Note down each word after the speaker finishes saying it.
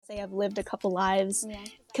say I've lived a couple lives Yeah.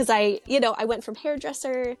 because I went from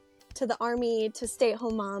hairdresser to the army to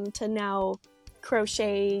stay-at-home mom to now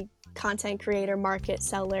crochet content creator, market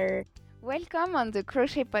seller. Welcome on the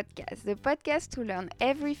Crochet Podcast, the podcast to learn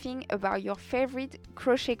everything about your favorite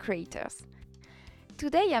crochet creators.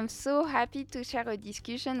 Today I'm so happy to share a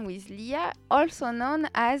discussion with Leah, also known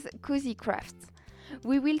as KOUZIKRAFTS.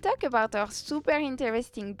 We will talk about her super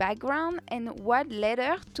interesting background and what led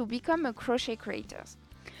her to become a crochet creator.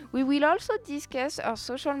 We will also discuss her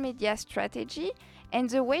social media strategy and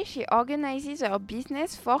the way she organizes her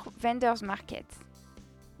business for vendors markets.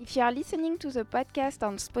 If you are listening to the podcast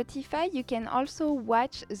on Spotify, you can also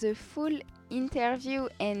watch the full interview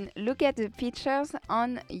and look at the pictures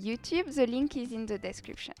on YouTube. The link is in the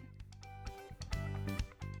description.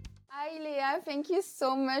 Hi Leah, thank you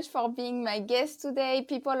so much for being my guest today.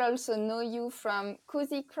 People also know you from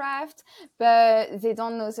KOUZIKRAFTS, but they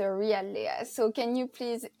don't know the real Leah. So can you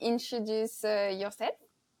please introduce yourself?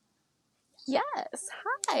 Yes.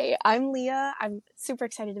 Hi, I'm Leah. I'm super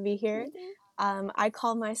excited to be here. I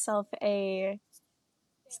call myself a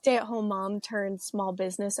stay-at-home mom turned small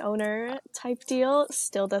business owner type deal.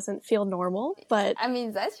 Still doesn't feel normal, but I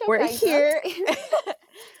mean, that's your we're title. here.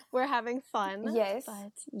 We're having fun. Yes.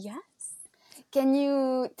 But yes. Can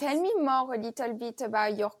you tell me more a little bit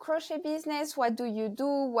about your crochet business? What do you do?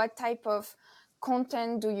 What type of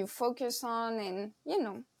content do you focus on? And,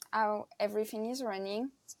 how everything is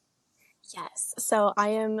running. Yes. So I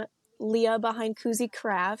am Leah behind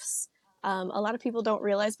KOUZIKRAFTS. A lot of people don't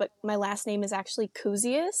realize, but my last name is actually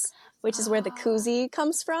Kouzius, which is where the koozie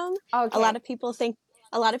comes from. Okay. A lot of people think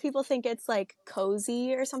it's like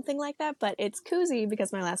cozy or something like that, but it's Kouzi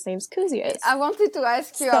because my last name's Kouzius. I wanted to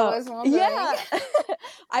ask you. I was wondering. Yeah.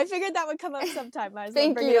 I figured that would come up sometime. I was going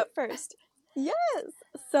to bring it up first. Yes.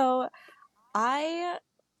 So I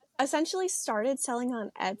essentially started selling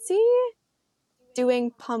on Etsy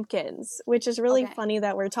doing pumpkins, which is really funny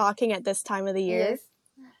that we're talking at this time of the year. Yes.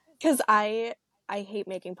 Because I hate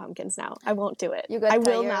making pumpkins now. I won't do it. I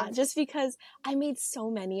will not. Just because I made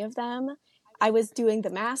so many of them. I was doing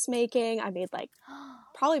the mass making. I made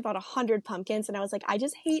probably about 100 pumpkins. And I was like, I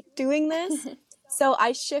just hate doing this. So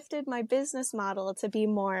I shifted my business model to be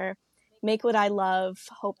more make what I love,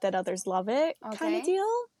 hope that others love it kind of deal.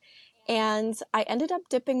 And I ended up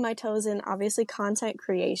dipping my toes in, obviously, content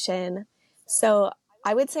creation. So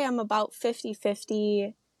I would say I'm about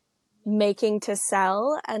 50-50 making to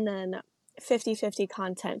sell and then 50-50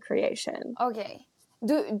 content creation. Okay.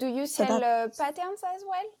 Do you sell patterns as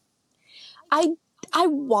well? I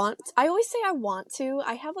always say I want to.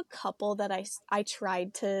 I have a couple that I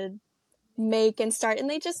tried to make and start and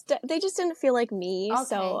they just didn't feel like me. Okay.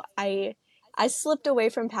 So I slipped away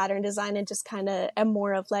from pattern design and just kind of am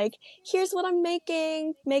more of like, here's what I'm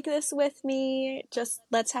making, make this with me, just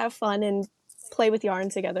let's have fun and play with yarn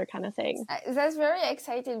together kind of thing. That's very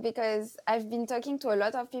exciting because I've been talking to a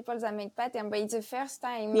lot of people that make pattern, but it's the first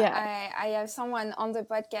time I have someone on the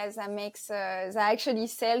podcast that makes that actually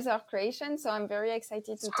sells our creation. So I'm very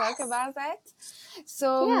excited to talk about that.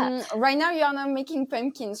 So right now you are not making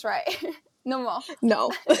pumpkins, right? No more. No.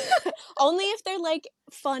 Only if they're like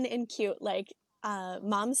fun and cute. Like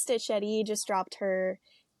Mom Stitchetti just dropped her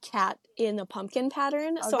cat in a pumpkin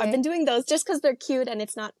pattern. So I've been doing those just because they're cute and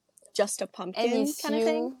it's not just a pumpkin and it's kind of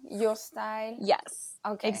thing. Your style? Yes.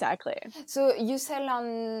 Okay. Exactly. So you sell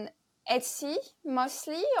on Etsy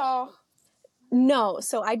mostly or? No.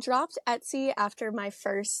 So I dropped Etsy after my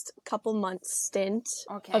first couple months stint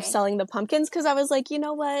of selling the pumpkins because I was like, you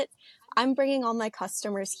know what? I'm bringing all my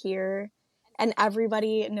customers here and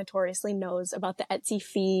everybody notoriously knows about the Etsy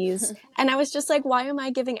fees. And I was just like, why am I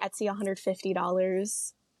giving Etsy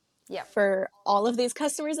 $150 for all of these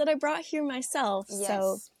customers that I brought here myself? Yes.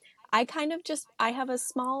 So I kind of I have a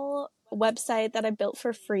small website that I built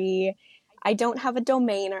for free. I don't have a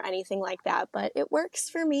domain or anything like that, but it works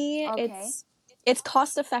for me. Okay. It's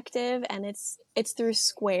cost effective and it's through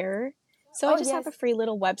Square. So I just have a free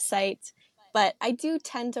little website, but I do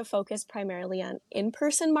tend to focus primarily on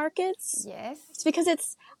in-person markets. Yes. It's because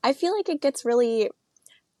I feel like it gets really,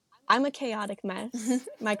 I'm a chaotic mess.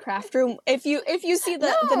 My craft room. If you see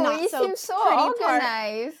the not so seems so pretty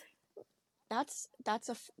organized. Part,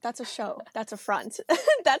 that's a show. That's a front.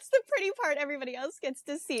 That's the pretty part everybody else gets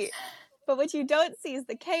to see. But what you don't see is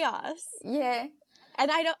the chaos. Yeah.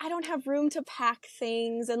 And I don't have room to pack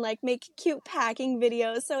things and like make cute packing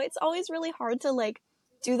videos. So it's always really hard to like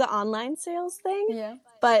do the online sales thing. Yeah.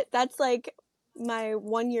 But that's like my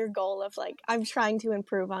 1 year goal of like, I'm trying to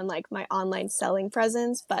improve on like my online selling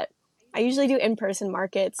presence, but I usually do in-person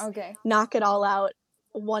markets, knock it all out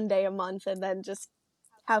one day a month and then just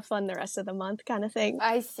have fun the rest of the month kind of thing.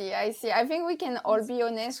 I see. I think we can all be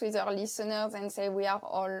honest with our listeners and say we are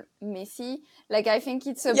all messy. Like, I think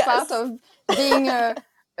it's a part of being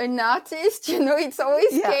an artist, you know, it's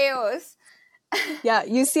always chaos. Yeah,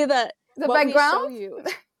 you see the background?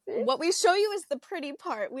 What we show you is the pretty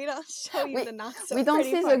part. We don't show you the not so pretty part.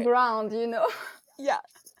 We don't see the ground, you know? Yeah.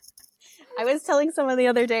 I was telling someone the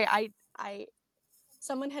other day,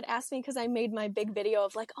 someone had asked me, because I made my big video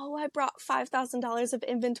of like, oh, I brought $5,000 of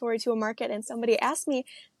inventory to a market, and somebody asked me,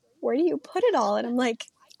 where do you put it all? And I'm like,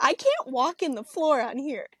 I can't walk in the floor on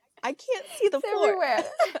here. I can't see the floor. Everywhere.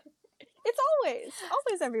 It's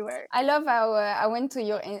always everywhere. I love how I went to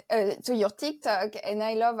your TikTok, and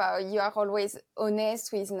I love how you are always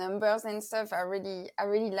honest with numbers and stuff. I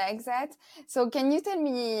really like that. So can you tell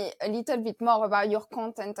me a little bit more about your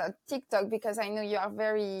content on TikTok? Because I know you are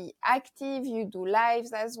very active. You do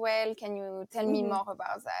lives as well. Can you tell me more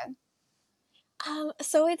about that?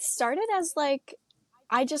 So it started as like,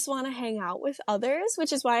 I just want to hang out with others,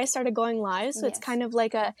 which is why I started going live. So it's kind of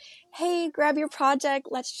like a, hey, grab your project.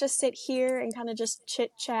 Let's just sit here and kind of just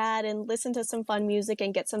chit chat and listen to some fun music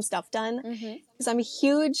and get some stuff done. Because I'm a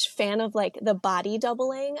huge fan of like the body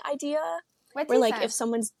doubling idea. What where is like that?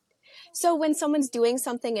 when someone's doing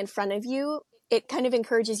something in front of you, it kind of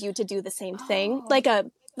encourages you to do the same thing, like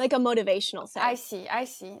a motivational thing. I see.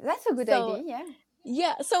 That's a good idea. Yeah.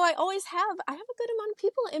 Yeah, so I have a good amount of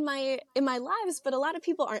people in my lives, but a lot of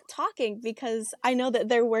people aren't talking because I know that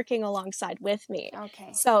they're working alongside with me.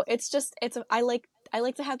 Okay. So I like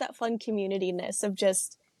to have that fun community-ness of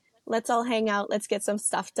just, let's all hang out, let's get some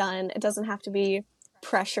stuff done. It doesn't have to be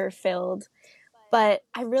pressure filled. But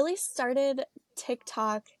I really started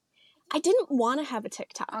TikTok. I didn't want to have a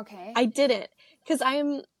TikTok. Okay. I didn't, because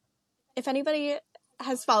if anybody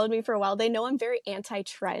has followed me for a while, they know I'm very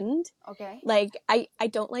anti-trend. Okay. Like, I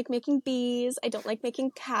don't like making bees. I don't like making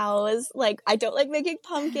cows. Like, I don't like making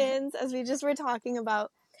pumpkins, as we just were talking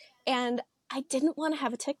about. And I didn't want to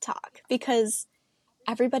have a TikTok because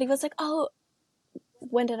everybody was like, oh,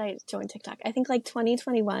 when did I join TikTok? I think like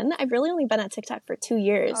 2021. I've really only been on TikTok for 2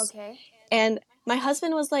 years. Okay. And my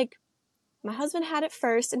husband had it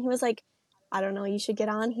first, and he was like, I don't know, you should get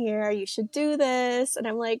on here. You should do this. And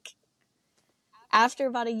I'm like, after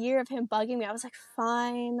about a year of him bugging me, I was like,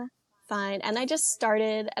 fine. And I just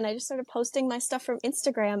started posting my stuff from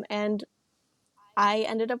Instagram, and I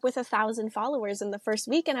ended up with 1,000 followers in the first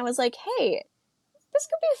week. And I was like, hey, this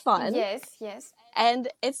could be fun. Yes. And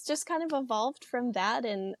it's just kind of evolved from that.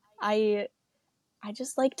 And I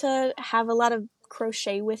just like to have a lot of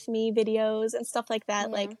crochet with me videos and stuff like that.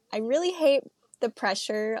 Yeah. Like, I really hate the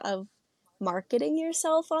pressure of marketing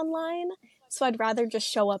yourself online. So I'd rather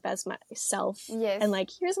just show up as myself and like,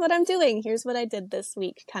 here's what I'm doing. Here's what I did this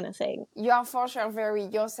week kind of thing. You are for sure very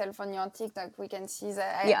yourself on your TikTok. We can see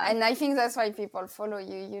that. And I think that's why people follow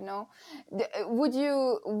you, you know. Would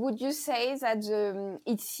you say that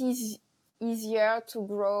it's easier to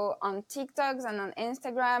grow on TikTok than on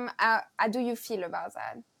Instagram? How do you feel about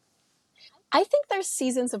that? I think there's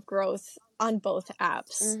seasons of growth on both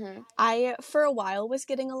apps. I, for a while, was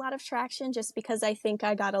getting a lot of traction just because I think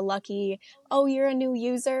I got a lucky, oh, you're a new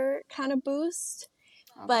user kind of boost.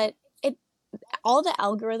 Okay. But all the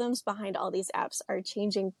algorithms behind all these apps are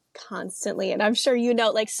changing constantly. And I'm sure you know,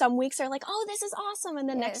 like, some weeks are like, oh, this is awesome. And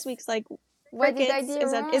then next week's like, what did I do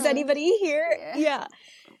wrong? Is anybody here? Yeah.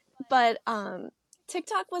 But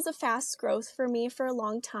TikTok was a fast growth for me for a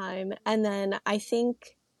long time. And then I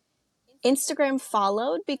think Instagram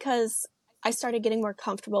followed because I started getting more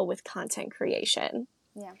comfortable with content creation.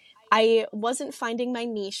 Yeah. I wasn't finding my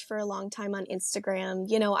niche for a long time on Instagram.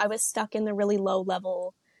 You know, I was stuck in the really low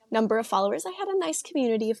level number of followers. I had a nice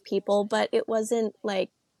community of people, but it wasn't like,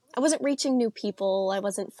 I wasn't reaching new people. I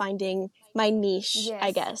wasn't finding my niche,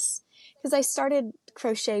 I guess. Because I started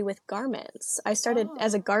crochet with garments. I started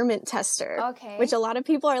as a garment tester, which a lot of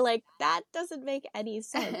people are like, that doesn't make any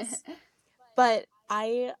sense. But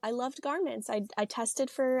I loved garments. I tested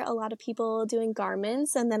for a lot of people doing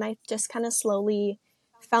garments, and then I just kind of slowly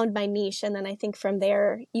found my niche. And then I think from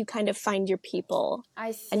there, you kind of find your people.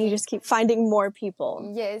 I see. And you just keep finding more people.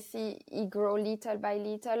 Yes, you grow little by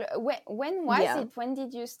little. When was it? When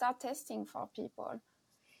did you start testing for people?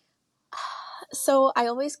 So I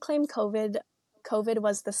always claim COVID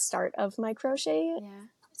was the start of my crochet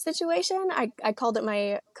situation. I called it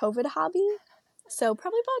my COVID hobby. So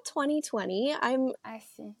probably about 2020. I'm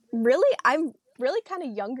really kind of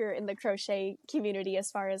younger in the crochet community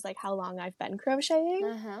as far as like how long I've been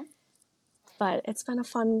crocheting. But it's been a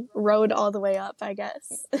fun road all the way up, I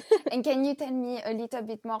guess. And can you tell me a little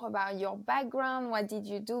bit more about your background? What did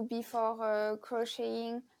you do before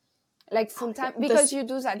crocheting? Like full time? Because you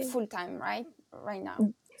do that full time, right? Right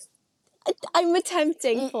now. I'm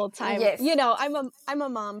attempting full time. Yes. You know, I'm a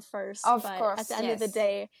mom first, Of but course, at the end of the yes.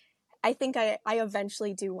 day, I think I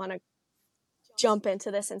eventually do want to jump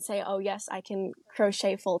into this and say, oh yes, I can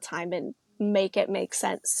crochet full time and make it make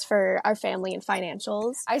sense for our family and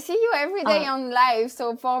financials. I see you every day on live,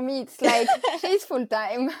 so for me it's like she's full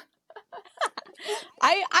time.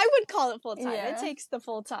 I would call it full time. Yeah. It takes the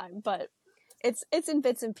full time, but it's in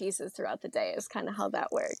bits and pieces throughout the day is kind of how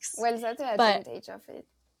that works. Well, that's the advantage of it.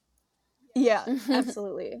 Yeah,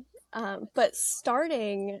 absolutely. But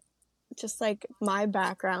starting just like my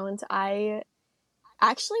background, I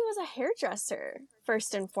actually was a hairdresser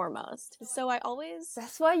first and foremost. So I always...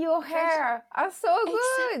 That's why your hair are so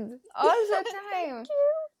good all the time. Thank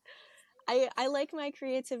you. I like my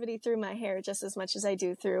creativity through my hair just as much as I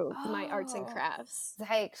do through my arts and crafts. That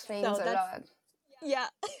explains a lot. Yeah.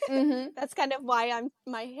 That's kind of why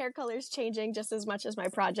my hair color is changing just as much as my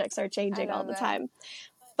projects are changing all the time.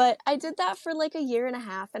 But I did that for like a year and a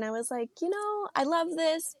half, and I was like, you know, I love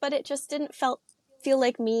this, but it just didn't feel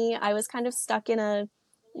like me. I was kind of stuck in a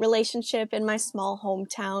relationship in my small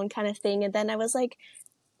hometown kind of thing, and then I was like,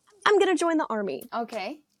 I'm gonna join the army.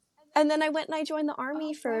 Okay. And then I went and I joined the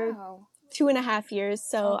army for 2.5 years.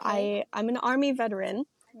 So I'm an army veteran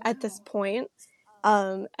at this point.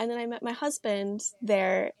 And then I met my husband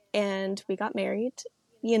there, and we got married.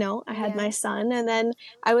 You know, I had my son, and then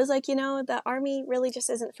I was like, you know, the army really just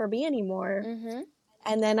isn't for me anymore.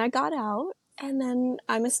 And then I got out, and then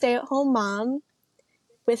I'm a stay-at-home mom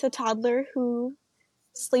with a toddler who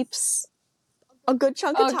sleeps a good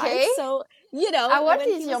chunk of time. So, you know. What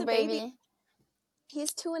is your baby?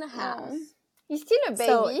 He's 2.5. He's still a baby.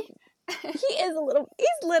 So, he is he's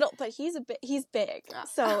little, but he's big.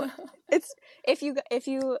 So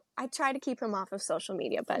I try to keep him off of social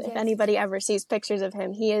media, but if anybody ever sees pictures of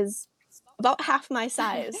him, he is about half my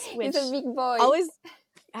size, which he's a big boy.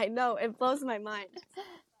 I know, it blows my mind.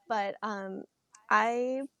 But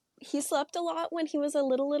he slept a lot when he was a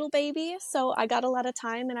little baby, so I got a lot of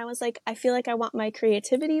time, and I was like, I feel like I want my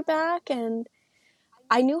creativity back. And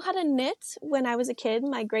I knew how to knit when I was a kid.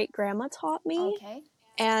 My great grandma taught me.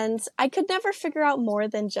 And I could never figure out more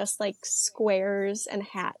than just like squares and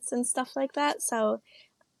hats and stuff like that. So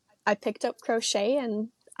I picked up crochet, and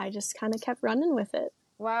I just kind of kept running with it.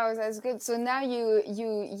 Wow, that's good. So now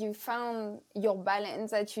you found your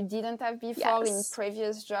balance that you didn't have before in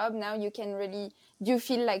previous job. Now you can really, do you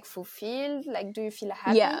feel like fulfilled? Like, do you feel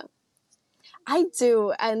happy? Yeah, I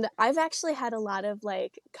do. And I've actually had a lot of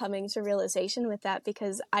like coming to realization with that,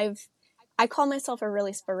 because I call myself a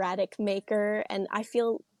really sporadic maker, and I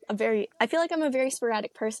feel like I'm a very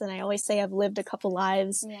sporadic person. I always say I've lived a couple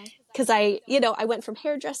lives, because I went from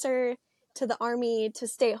hairdresser to the army to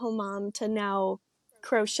stay-at-home mom to now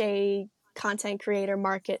crochet content creator,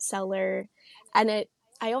 market seller. And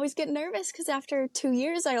I always get nervous because after 2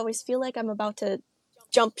 years, I always feel like I'm about to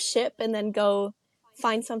jump ship and then go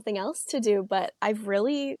find something else to do. But I've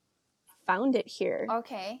really found it here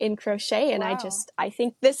in crochet, and I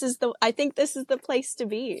think this is the place to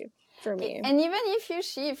be for me. And even if you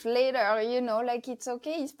shift later, you know, like, it's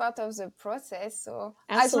okay, it's part of the process. So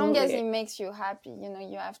as long as it makes you happy, you know,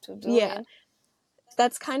 you have to do it.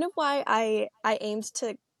 That's kind of why I aimed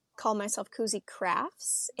to call myself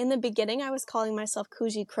KOUZIKRAFTS. In the beginning, I was calling myself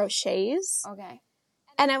KOUZIKROCHETS.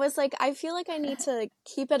 And I was like, I feel like I need to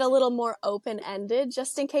keep it a little more open-ended,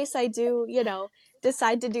 just in case I do, you know,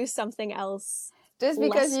 decide to do something else. Just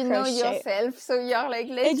because you know yourself, so you're like,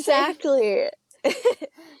 let's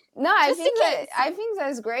No, I think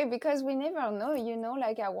that's great, because we never know, you know,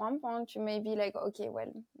 like at one point you may be like, okay,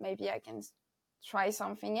 well, maybe I can try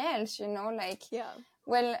something else, you know, like,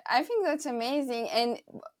 well, I think that's amazing. And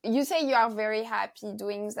you say you are very happy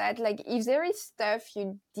doing that. Like, if there is stuff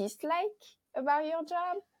you dislike about your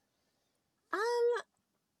job?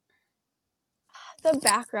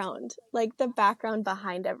 The background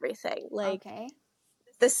behind everything, like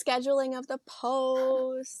the scheduling of the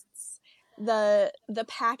posts, the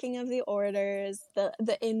packing of the orders,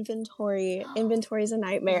 the inventory is a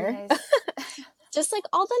nightmare. Just like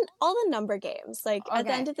all the number games. Like at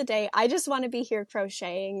the end of the day, I just want to be here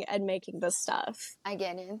crocheting and making the stuff. I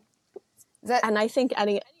get it. And I think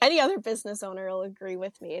any other business owner will agree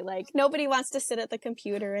with me. Like, nobody wants to sit at the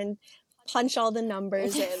computer and punch all the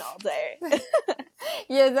numbers in all day.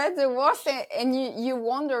 Yeah, that's the worst thing. And you're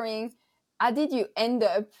wondering, how did you end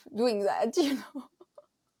up doing that, you know?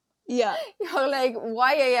 Yeah. You're like,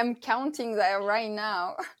 why I am counting that right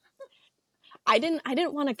now? I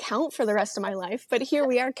didn't want to count for the rest of my life, but here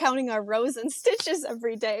we are counting our rows and stitches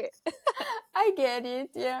every day. I get it,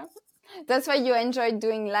 yeah. That's why you enjoy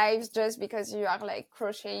doing lives, just because you are like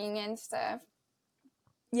crocheting and stuff.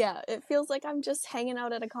 Yeah, it feels like I'm just hanging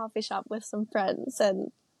out at a coffee shop with some friends,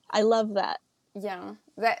 and I love that. Yeah,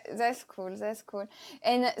 that's cool. That's cool.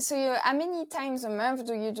 And so, how many times a month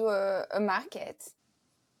do you do a market?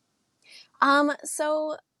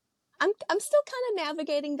 So I'm still kind of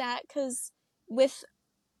navigating that because with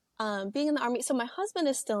being in the Army, so my husband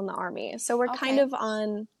is still in the Army, so we're kind of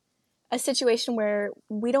on a situation where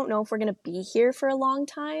we don't know if we're going to be here for a long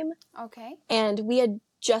time. Okay. And we had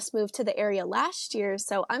just moved to the area last year,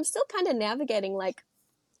 so I'm still kind of navigating like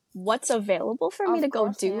what's available for me to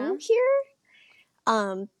go do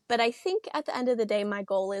here. But I think at the end of the day, my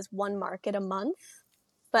goal is one market a month.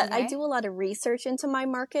 But I do a lot of research into my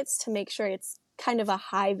markets to make sure it's kind of a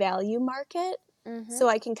high value market, so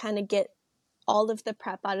I can kind of get all of the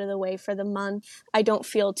prep out of the way for the month. I don't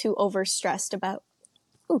feel too overstressed about.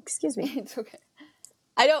 Oh, excuse me. It's okay.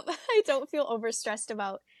 I don't feel overstressed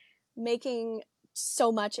about making so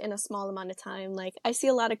much in a small amount of time. Like I see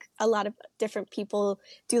a lot of different people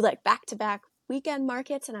do like back-to-back weekend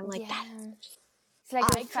markets, and I'm like, it's like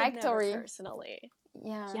a factory. Could never personally.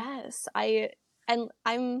 Yeah. Yes,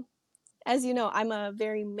 I'm, as you know, I'm a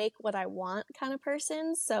very make what I want kind of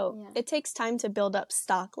person. So it takes time to build up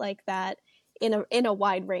stock like that in a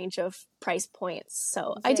wide range of price points.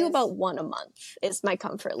 So I do about one a month is my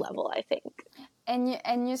comfort level, I think.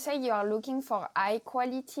 And you say you are looking for high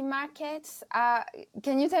quality markets.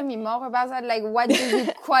 Can you tell me more about that? Like, what do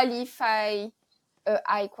you qualify a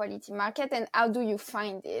high quality market, and how do you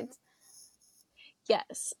find it?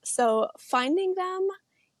 Yes. So finding them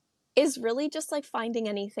is really just like finding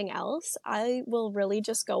anything else. I will really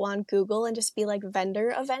just go on Google and just be like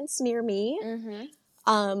vendor events near me.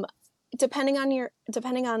 Depending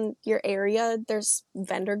on your area, there's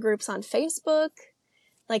vendor groups on Facebook.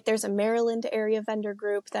 Like there's a Maryland area vendor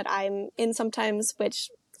group that I'm in sometimes, which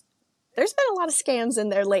there's been a lot of scams in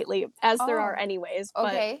there lately, as there are anyways.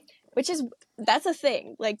 But that's a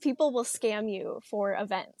thing. Like people will scam you for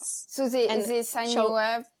events. So they sign you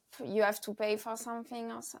up. You have to pay for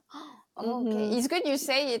something or something. Okay, it's good you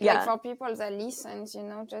say it. Like for people that listens,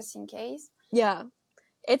 just in case. Yeah,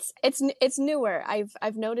 it's newer.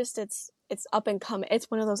 I've noticed it's up and coming.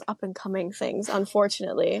 It's one of those up and coming things,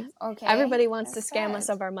 unfortunately. Okay. Everybody wants to scam us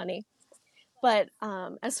of our money. But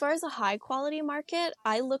as far as a high quality market,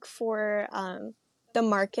 I look for the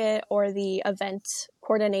market or the event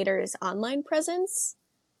coordinator's online presence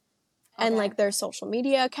and like their social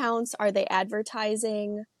media accounts. Are they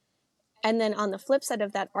advertising? And then on the flip side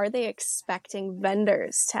of that, are they expecting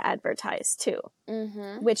vendors to advertise too?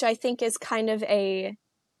 Which I think is kind of a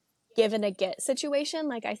give and a get situation.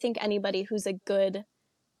 Like I think anybody who's a good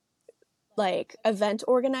like event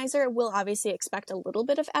organizer will obviously expect a little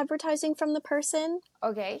bit of advertising from the person.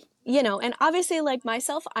 Okay. And obviously like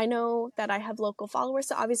myself, I know that I have local followers,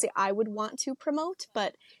 so obviously I would want to promote,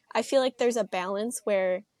 but I feel like there's a balance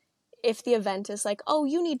where if the event is like, oh,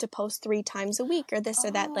 you need to post 3 times a week or this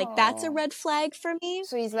or that, like that's a red flag for me.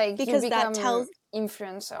 So it's like because you become that tells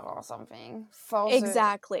influencer or something for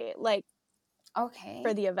exactly like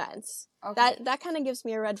for the events. That kind of gives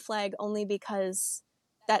me a red flag only because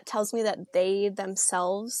that tells me that they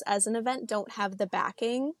themselves as an event don't have the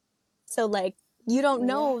backing. So like you don't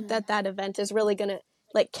know that event is really gonna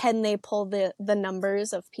like, can they pull the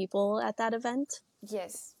numbers of people at that event?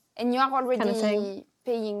 Yes, and you are already kind of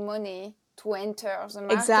paying money to enter the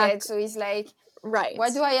market, so it's like, why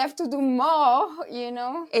do I have to do more?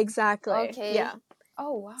 Exactly. Okay. Yeah.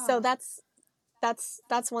 Oh wow. So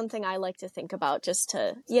that's one thing I like to think about, just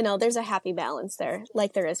to there's a happy balance there,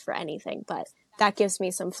 like there is for anything, but that gives me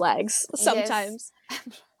some flags sometimes. Yes.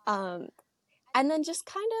 And then just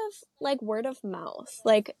kind of like word of mouth,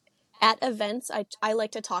 like at events, I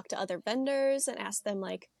like to talk to other vendors and ask them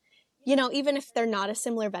like, even if they're not a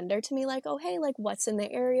similar vendor to me, like, oh, hey, like what's in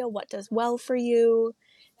the area? What does well for you?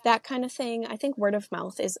 That kind of thing. I think word of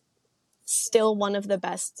mouth is still one of the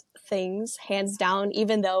best things, hands down,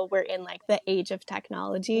 even though we're in like the age of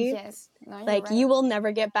technology. Yes. No, like right. You will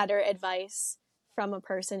never get better advice from a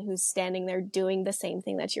person who's standing there doing the same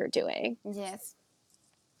thing that you're doing. Yes.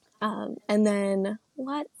 And then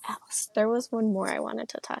what else? There was one more I wanted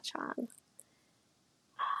to touch on.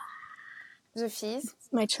 The fees.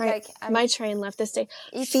 My train left this day.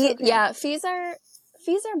 Okay. Yeah, fees are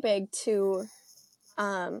big too.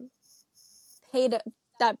 Paid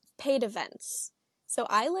events. So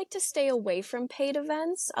I like to stay away from paid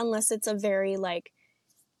events unless it's a very like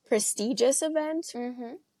prestigious event,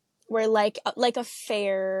 where like a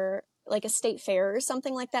fair, like a state fair or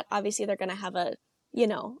something like that. Obviously, they're going to have a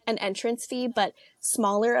an entrance fee, but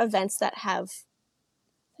smaller events that have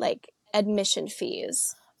like admission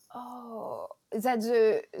fees. Oh, so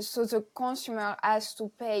the consumer has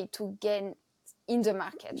to pay to get in the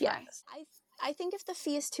market, Yes. right? I think if the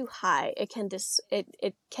fee is too high, it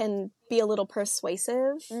can be a little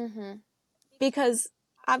persuasive, because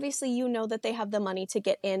obviously you know that they have the money to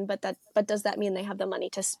get in, but does that mean they have the money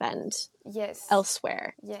to spend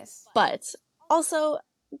elsewhere? Yes. But also,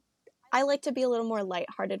 I like to be a little more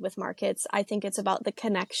lighthearted with markets. I think it's about the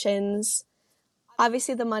connections.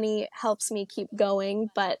 Obviously, the money helps me keep going,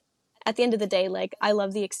 but at the end of the day, like, I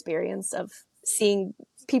love the experience of seeing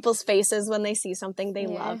people's faces when they see something they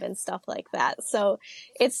love and stuff like that. So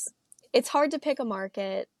it's hard to pick a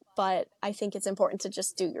market, but I think it's important to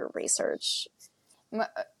just do your research.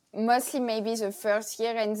 Mostly maybe the first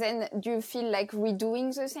year, and then do you feel like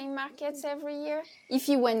redoing the same markets every year if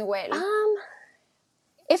it went well?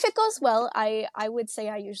 If it goes well, I would say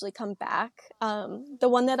I usually come back. The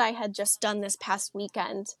one that I had just done this past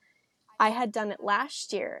weekend, I had done it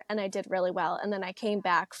last year and I did really well. And then I came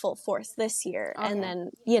back full force this year. Okay. And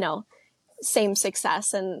then, same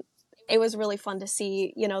success. And it was really fun to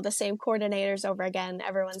see, the same coordinators over again.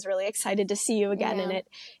 Everyone's really excited to see you again. And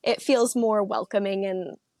it feels more welcoming,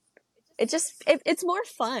 and it's more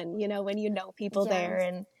fun, when you know people there,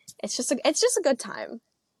 and it's just a good time.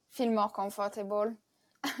 Feel more comfortable.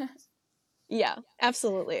 Yeah,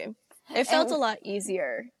 absolutely. It felt a lot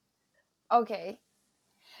easier. Okay.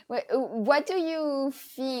 What do you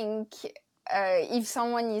think, if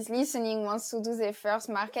someone is listening, wants to do their first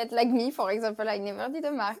market, like me, for example, I never did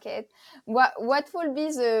a market. What will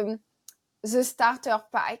be the starter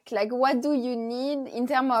pack? Like, what do you need in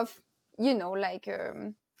terms of,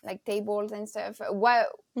 like tables and stuff?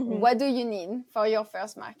 What do you need for your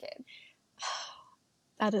first market?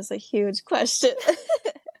 That is a huge question.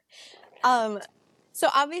 So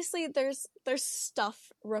obviously there's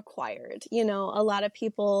stuff required. A lot of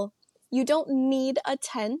people, you don't need a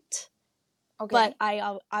tent. Okay.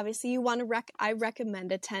 But obviously you want to I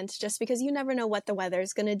recommend a tent, just because you never know what the weather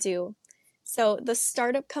is going to do. So the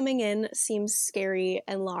startup coming in seems scary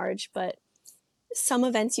and large, but some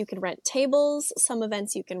events you can rent tables, some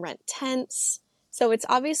events you can rent tents. So it's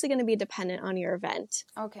obviously going to be dependent on your event.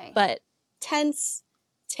 Okay. But tents,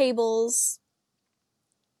 tables,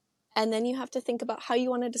 and then you have to think about how you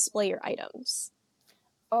want to display your items.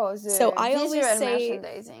 Oh, so I always say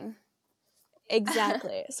merchandising.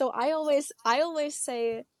 Exactly. So I always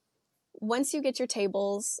say, once you get your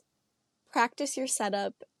tables, practice your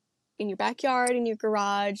setup in your backyard, in your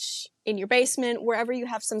garage, in your basement, wherever you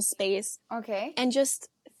have some space. Okay. And just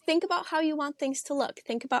think about how you want things to look.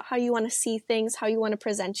 Think about how you want to see things, how you want to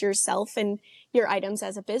present yourself and your items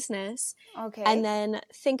as a business. Okay. And then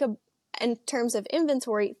in terms of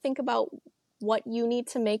inventory, think about what you need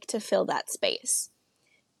to make to fill that space.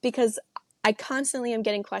 Because I constantly am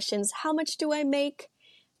getting questions, how much do I make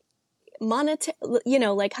how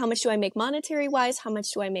much do I make monetary wise? How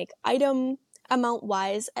much do I make item amount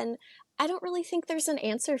wise? And I don't really think there's an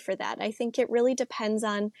answer for that. I think it really depends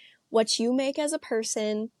on what you make as a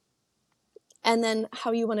person, and then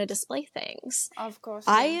how you want to display things. Of course.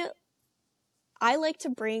 Yeah. I like to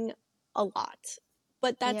bring a lot,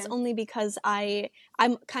 but that's only because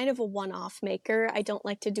I'm kind of a one-off maker. I don't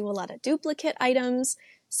like to do a lot of duplicate items.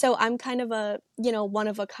 So I'm kind of a,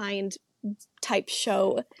 one-of-a-kind type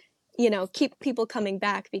show, keep people coming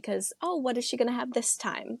back because, oh, what is she going to have this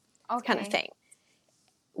time? Okay. Kind of thing.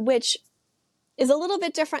 Which is a little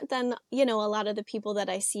bit different than, a lot of the people that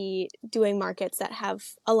I see doing markets that have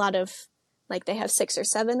a lot of, like, they have 6 or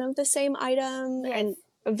 7 of the same item and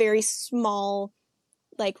a very small,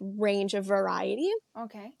 range of variety.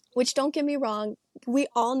 Okay. Which, don't get me wrong, we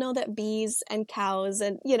all know that bees and cows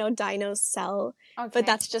and, dinos sell, but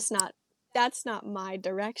that's not my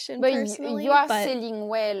direction personally. You are selling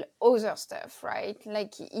well other stuff, right?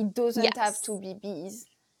 Like, it doesn't have to be bees.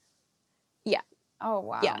 Yeah. Oh,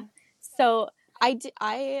 wow. Yeah. So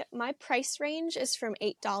my price range is from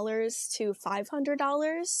 $8 to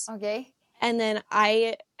 $500. Okay. And then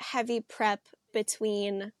I heavy prep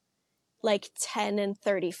between $10 and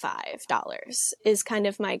 $35 is kind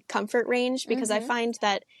of my comfort range, because I find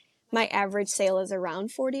that my average sale is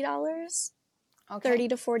around $40. Okay. $30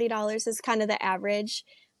 to $40 is kind of the average.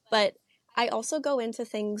 But I also go into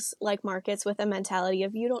things like markets with a mentality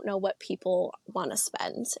of, you don't know what people want to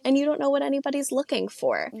spend, and you don't know what anybody's looking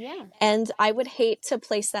for. Yeah. And I would hate to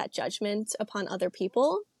place that judgment upon other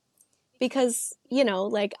people, because,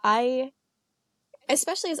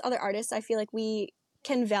 especially as other artists, I feel like we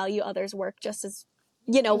can value others' work just as,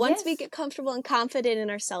 once we get comfortable and confident in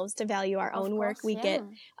ourselves to value our own work, we get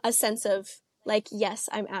a sense of, yes,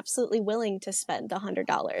 I'm absolutely willing to spend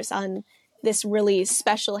 $100 on this really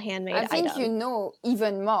special handmade I think item. you know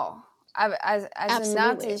even more. As an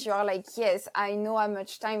artist, you're like, yes, I know how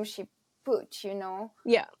much time she put, you know?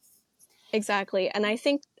 Yeah, exactly. And I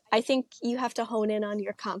think you have to hone in on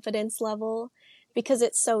your confidence level, because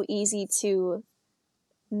it's so easy to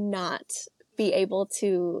not be able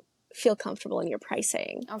to feel comfortable in your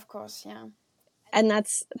pricing. Of course, yeah. And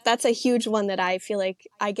that's a huge one that I feel like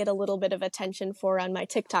I get a little bit of attention for on my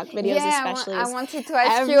TikTok videos, especially. I wanted to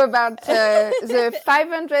ask you about the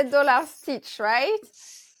 $500 stitch, right?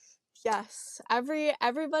 Yes,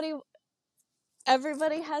 everybody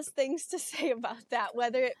has things to say about that,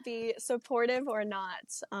 whether it be supportive or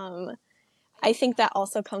not. I think that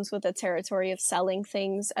also comes with the territory of selling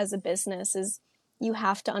things as a business, is you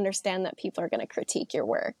have to understand that people are going to critique your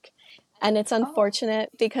work. And it's unfortunate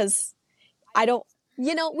because we don't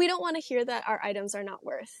want to hear that our items are not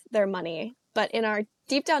worth their money. But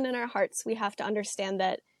deep down in our hearts, we have to understand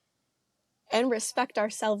that and respect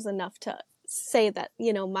ourselves enough to say that,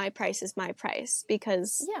 my price is my price,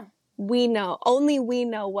 because only we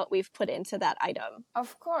know what we've put into that item.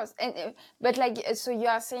 Of course. But so you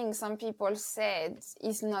are saying some people said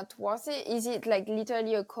it's not worth it. Is it like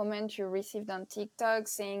literally a comment you received on TikTok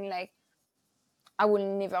saying like, I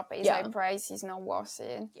will never pay that price, it's not worth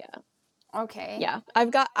it? Yeah. Okay. Yeah.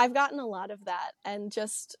 I've gotten a lot of that, and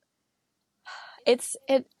just it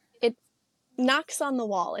knocks on the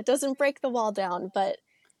wall. It doesn't break the wall down, but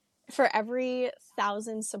for every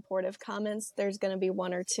 1,000 supportive comments, there's going to be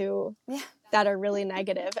one or two that are really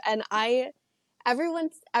negative. And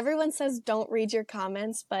everyone says don't read your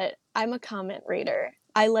comments, but I'm a comment reader.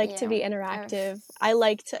 I like to be interactive. I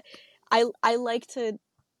like to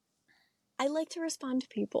respond to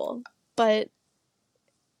people, but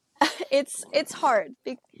it's hard.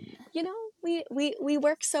 We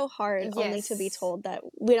work so hard only to be told that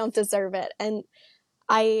we don't deserve it. And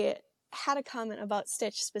I had a comment about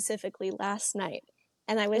Stitch specifically last night,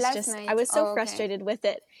 and I was so frustrated with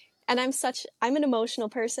it. And I'm an emotional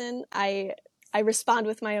person. I respond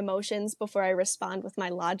with my emotions before I respond with my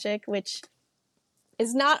logic, which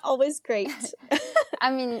is not always great.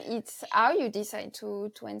 I mean, it's how you decide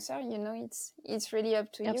to answer, it's really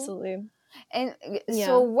up to you. Absolutely. And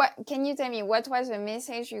so what can you tell me, what was the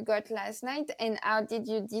message you got last night, and how did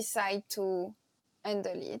you decide to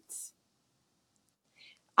handle it?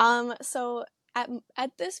 So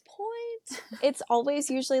at this point, it's always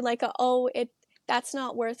usually like that's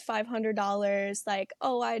not worth $500. Like,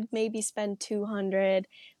 I'd maybe spend $200.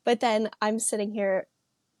 But then I'm sitting here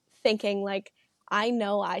thinking like, I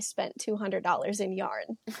know I spent $200 in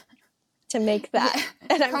yarn to make that.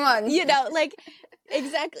 And come on. Like,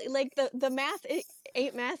 exactly, like the math, it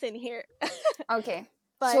ain't math in here. Okay.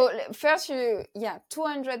 But so first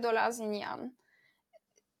 $200 in yarn.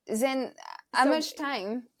 Then how much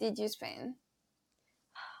time did you spend?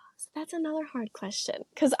 So that's another hard question,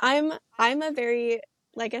 because I'm a very,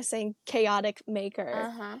 like I was saying, chaotic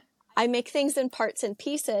maker. I make things in parts and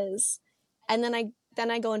pieces, and then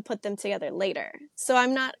I go and put them together later. So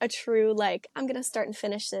I'm not a true, like, I'm going to start and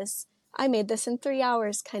finish this, I made this in 3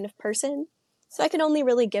 hours kind of person. So I can only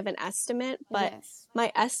really give an estimate, but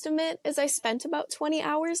my estimate is I spent about 20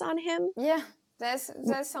 hours on him. Yeah, that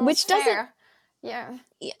sounds fair. Yeah.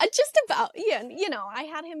 Just about, I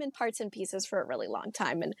had him in parts and pieces for a really long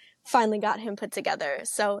time and finally got him put together.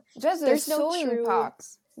 So just there's no sewing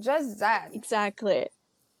parts, just that. Exactly.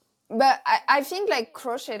 But I think like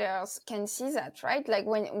crocheters can see that, right? Like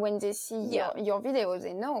when they see your videos,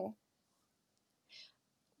 they know.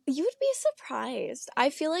 You would be surprised. I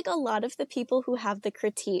feel like a lot of the people who have the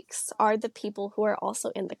critiques are the people who are also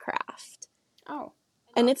in the craft. Oh.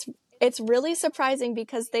 And it's really surprising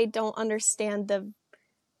because they don't understand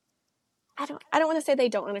I don't want to say they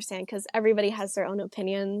don't understand, because everybody has their own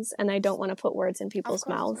opinions, and I don't want to put words in people's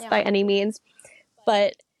mouths by any means.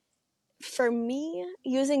 But for me,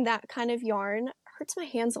 using that kind of yarn hurts my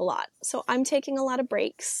hands a lot. So I'm taking a lot of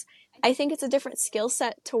breaks. I think it's a different skill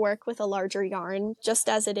set to work with a larger yarn, just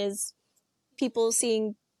as it is people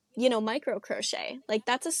seeing, micro crochet. Like,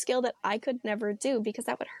 that's a skill that I could never do because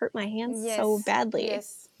that would hurt my hands so badly.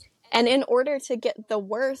 Yes. And in order to get the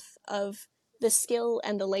worth of the skill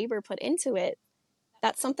and the labor put into it,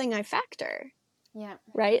 that's something I factor. Yeah.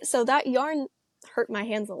 Right? So that yarn hurt my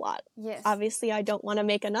hands a lot. Yes. Obviously, I don't want to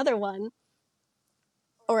make another one,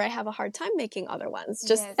 or I have a hard time making other ones.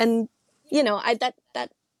 And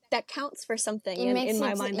that counts for something in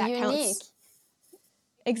my mind. That unique. Counts.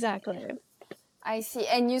 Exactly. I see.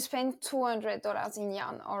 And you spent $200 in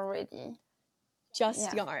yarn already.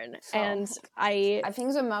 Just yarn. So and I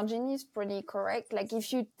think the margin is pretty correct. Like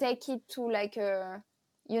if you take it to like a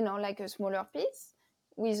smaller piece,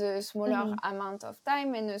 with a smaller amount of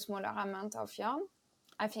time and a smaller amount of yarn,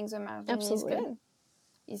 I think the margin is good.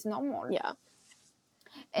 It's normal. Yeah.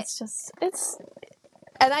 It's just,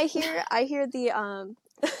 and I hear the,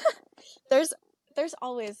 there's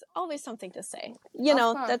always something to say. You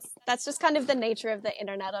know, that's just kind of the nature of the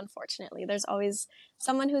internet, unfortunately. There's always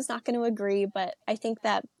someone who's not going to agree, but I think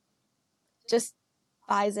that just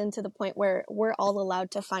buys into the point where we're all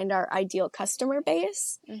allowed to find our ideal customer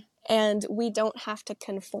base, and we don't have to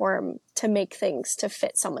conform to make things to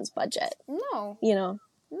fit someone's budget. No. You know?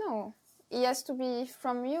 No. It has to be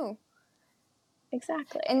from you.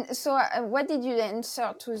 Exactly. And so what did you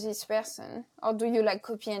answer to this person? Or do you like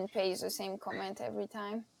copy and paste the same comment every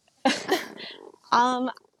time?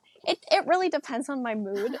 It really depends on my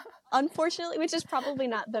mood, unfortunately, which is probably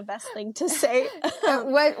not the best thing to say.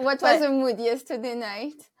 What was the mood yesterday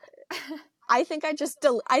night? I think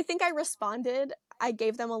I responded. I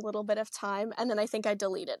gave them a little bit of time, and then I think I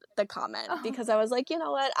deleted the comment because I was like, you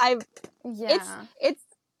know what?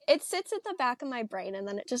 It sits at the back of my brain, and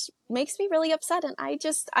then it just makes me really upset. And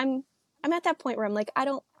I'm at that point where I'm like, I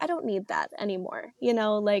don't need that anymore. You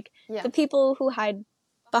know, like the people who hide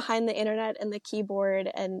behind the internet and the keyboard,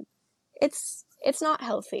 and it's not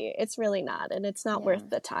healthy. It's really not, and it's not worth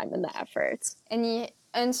the time and the effort. And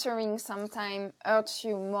answering sometime hurts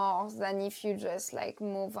you more than if you just like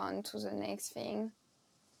move on to the next thing.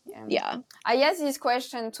 Yeah. I ask this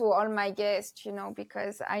question to all my guests, you know,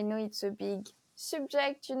 because I know it's a big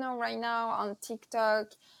subject, you know, right now on TikTok,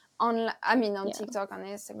 TikTok, on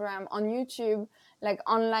Instagram, on YouTube, like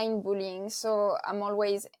online bullying. So I'm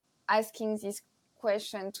always asking this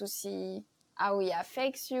question to see how it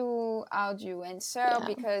affects you, how do you answer,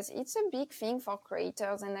 because it's a big thing for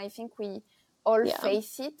creators, and I think we all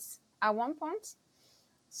face it at one point.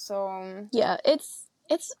 So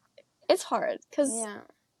it's hard because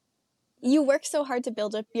you work so hard to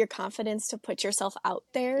build up your confidence to put yourself out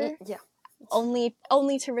there, only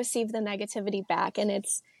to receive the negativity back, and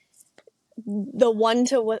it's the 1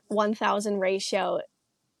 to 1,000 ratio.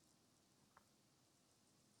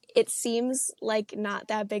 It seems like not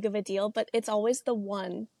that big of a deal, but it's always the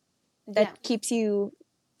one that keeps you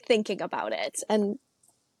thinking about it. And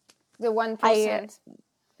the 1%.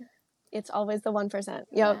 It's always the 1%. Yep.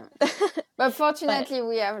 Yeah. But fortunately,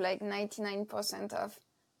 we have like 99% of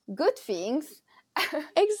good things.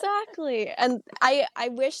 Exactly. And I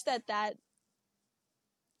wish that I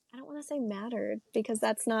don't want to say mattered, because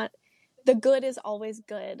that's not, the good is always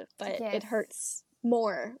good, but it hurts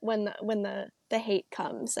more when the hate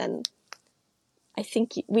comes. And I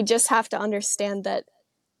think we just have to understand that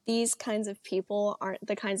these kinds of people aren't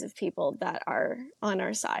the kinds of people that are on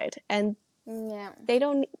our side, and they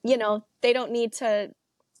don't need to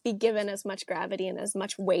be given as much gravity and as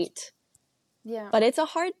much weight. But it's a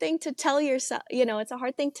hard thing to tell yourself, you know, it's a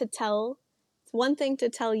hard thing to tell. It's one thing to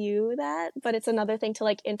tell you that, but it's another thing to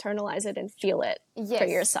like internalize it and feel it for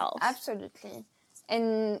yourself. Absolutely.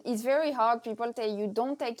 And it's very hard. People tell you,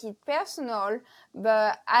 don't take it personal,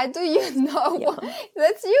 but how do you know?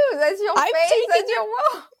 That's you. That's your face. That's your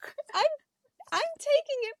work. I'm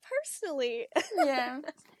taking it personally.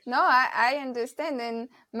 No, I understand. And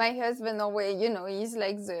my husband always, you know, he's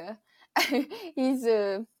like he's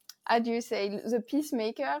how do you say, the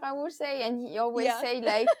peacemaker, I would say. And he always say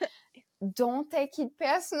like, don't take it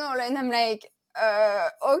personal. And I'm like,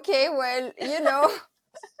 okay, well, you know.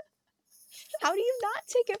 How do you not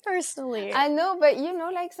take it personally? I know, but you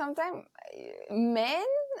know, like sometimes men,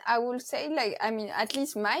 I will say, like, I mean, at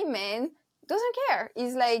least my man doesn't care.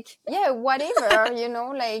 He's like, yeah, whatever, you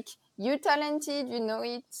know, like, you're talented, you know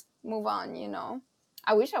it, move on, you know.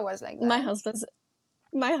 I wish I was like that. My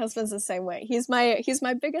husband's the same way. He's my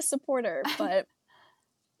biggest supporter, but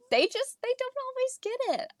they don't always get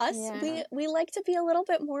it. We like to be a little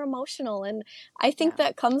bit more emotional, and I think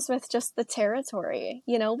that comes with just the territory.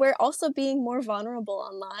 You know, we're also being more vulnerable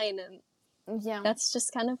online, and that's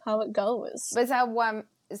just kind of how it goes. But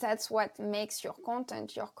that's what makes your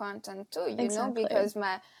content too, you know, because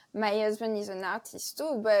my husband is an artist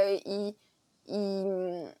too, but he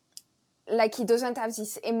doesn't have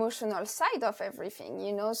this emotional side of everything,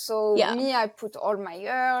 you know. So me, I put all my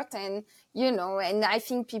hurt, and you know, and I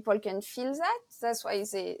think people can feel that. That's why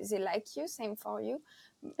they like you. Same for you.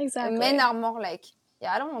 Exactly. Men are more like,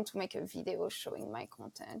 I don't want to make a video showing my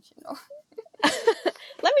content, you know.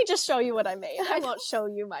 Let me just show you what I made. I won't show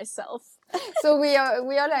you myself. So we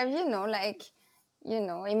all have, you know, like, you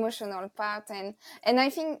know, emotional part, and I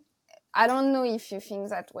think, I don't know if you think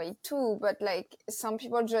that way too, but like some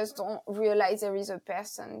people just don't realize there is a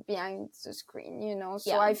person behind the screen, you know.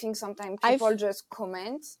 So I think sometimes people just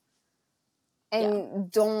comment and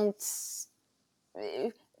don't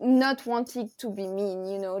not wanting to be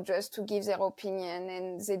mean, just to give their opinion,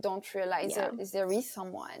 and they don't realize there is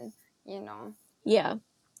someone, Yeah.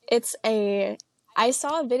 I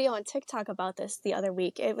saw a video on TikTok about this the other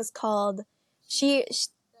week. It was called,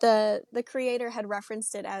 the creator had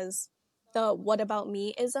referenced it as the "what about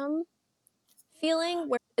me"ism feeling,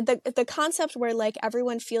 where the concept where like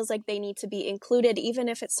everyone feels like they need to be included, even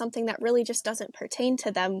if it's something that really just doesn't pertain to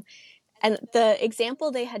them. And the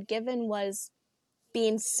example they had given was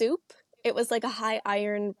bean soup. It was like a high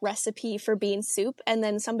iron recipe for bean soup, and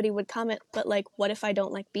then somebody would comment, but like, what if I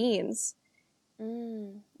don't like beans?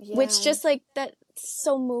 Which just like that,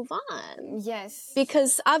 so move on. Yes.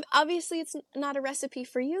 Because obviously it's not a recipe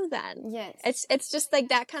for you then. Yes. It's just like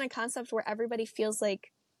that kind of concept where everybody feels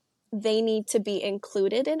like they need to be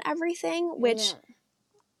included in everything, which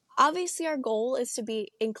obviously our goal is to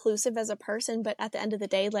be inclusive as a person, but at the end of the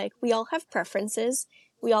day, like, we all have preferences,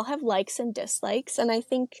 we all have likes and dislikes, and I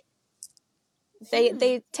think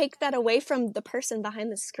they take that away from the person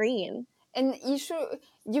behind the screen. And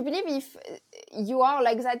you believe if you are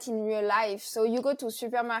like that in real life, so you go to a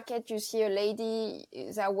supermarket, you see a lady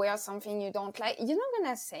that wears something you don't like, you're not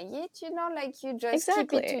gonna say it, like you just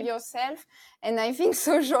keep it to yourself. And I think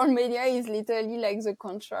social media is literally like the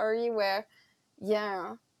contrary, where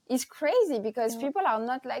it's crazy because people are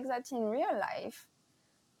not like that in real life.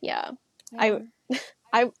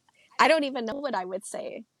 I don't even know what I would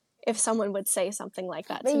say if someone would say something like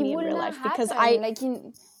that to me in real life, because in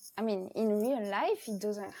real life, it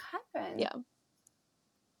doesn't happen.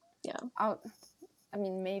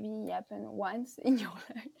 Maybe it happened once in your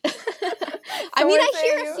life. I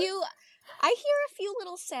hear a few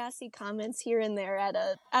little sassy comments here and there at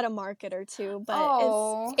a market or two,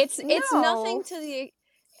 but it's nothing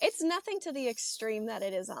to the extreme that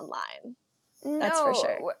it is online. No. That's for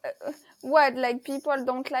sure. What, like people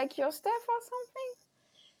don't like your stuff or something?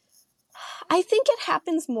 I think it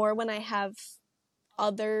happens more when I have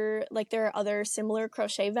there are other similar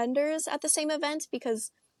crochet vendors at the same event,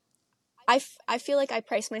 because I feel like I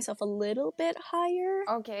price myself a little bit higher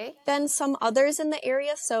than some others in the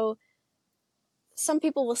area. So some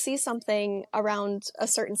people will see something around a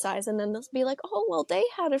certain size and then they'll be like, oh, well, they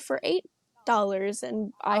had it for $8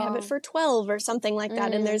 and I have it for $12 or something like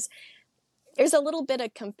that. And there's a little bit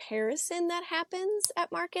of comparison that happens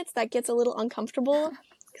at markets that gets a little uncomfortable,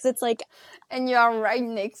 because it's like, and you are right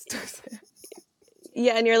next to them.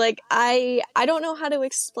 Yeah, and you're like, I don't know how to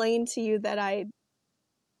explain to you that I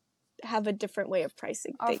have a different way of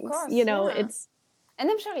pricing things. Of course, it's... And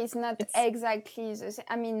I'm sure it's not exactly the same.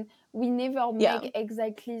 I mean, we never make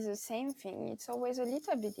exactly the same thing. It's always a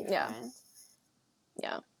little bit different.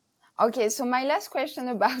 Yeah. Okay, so my last question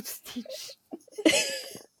about Stitch.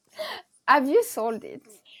 Have you sold it?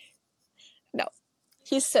 No.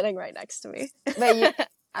 He's sitting right next to me. But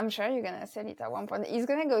I'm sure you're going to sell it at one point. It's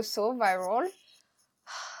going to go so viral.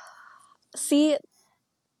 See,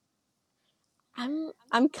 I'm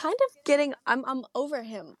kind of getting, I'm over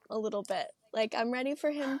him a little bit. Like, I'm ready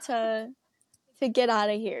for him to get out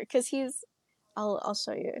of here, because I'll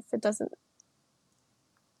show you if it doesn't.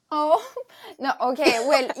 Oh, no, okay,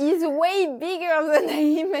 well, he's way bigger than I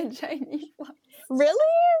imagined he was. Really?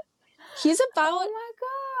 He's about... Oh my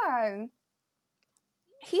God.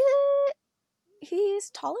 He's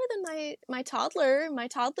taller than my toddler. My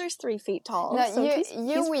toddler's 3 feet tall. No, so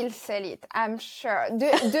you will sell it, I'm sure.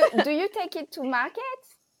 Do you take it to market?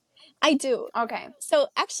 I do. Okay. So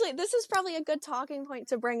actually, this is probably a good talking point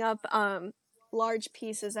to bring up large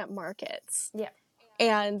pieces at markets. Yeah.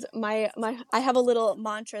 And I have a little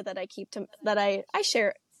mantra that I keep that I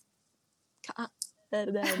share.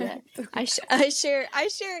 I share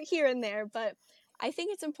it here and there, but I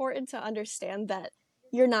think it's important to understand that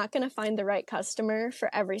you're not going to find the right customer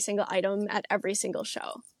for every single item at every single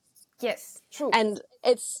show. Yes, true. And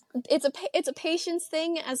it's a patience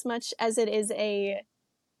thing as much as it is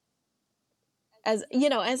as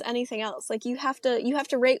anything else. Like, you have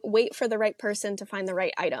to wait for the right person to find the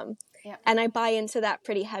right item. Yeah. And I buy into that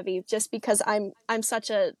pretty heavy, just because I'm such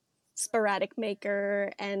a sporadic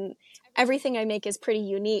maker and everything I make is pretty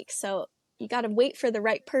unique. So you got to wait for the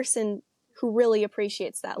right person who really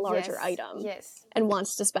appreciates that larger item and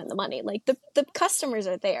wants to spend the money. Like, the customers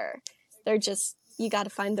are there. They're just, you got to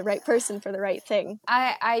find the right person for the right thing.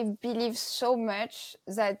 I believe so much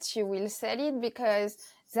that you will sell it, because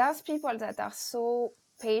there's people that are so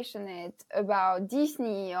passionate about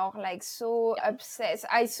Disney, or like so obsessed.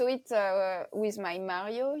 I saw it with my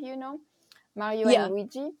Mario, Mario and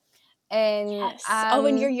Luigi. And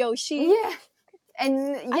and your Yoshi. Yeah.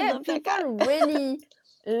 And people really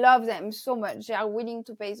love them so much. They are willing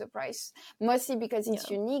to pay the price, mostly because it's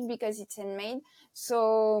unique, because it's handmade.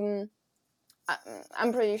 So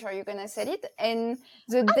I'm pretty sure you're gonna sell it. And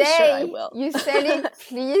the day you sell it,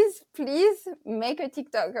 please make a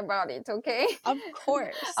TikTok about it, okay? Of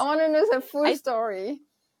course. I want to know the full story.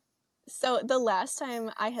 So the last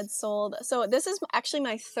time I had sold, so this is actually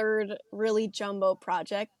my third really jumbo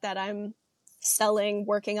project that I'm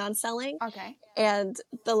working on selling. Okay. And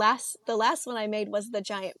the last one I made was the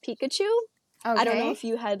giant Pikachu. Okay. I don't know if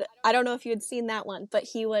you had seen that one, but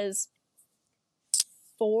he was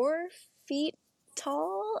 4 feet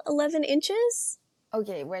tall, 11 inches.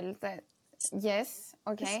 Okay, well yes.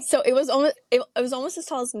 Okay. So it was almost as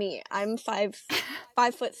tall as me. I'm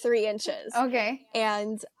 5'3". Okay.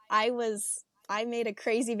 And I made a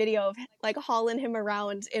crazy video of like hauling him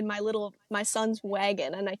around in my son's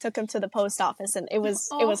wagon, and I took him to the post office, and it was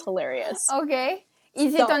hilarious. Okay.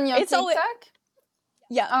 Is it on your TikTok?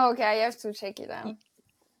 Yeah. Oh, okay. I have to check it out.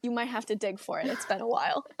 You might have to dig for it. It's been a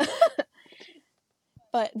while.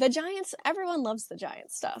 But the giants, everyone loves the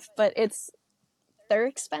giant stuff, but they're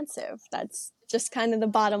expensive. That's just kind of the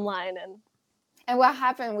bottom line. And what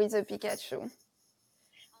happened with the Pikachu?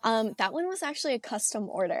 That one was actually a custom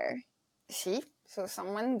order. See? So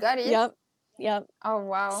someone got it. Yep. Oh,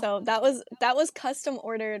 wow. So that was custom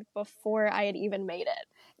ordered before I had even made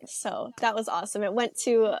it. So that was awesome. It went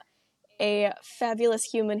to a fabulous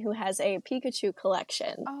human who has a Pikachu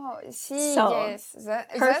collection. Oh, see, so, yes.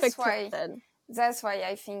 That's why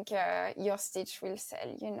I think your stitch will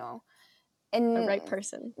sell, you know. And the right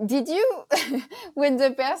person. Did you, when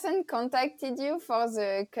the person contacted you for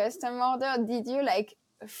the custom order, did you like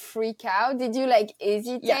freak out? Did you like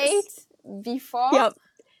hesitate before? Yep.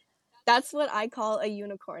 That's what I call a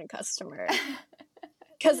unicorn customer.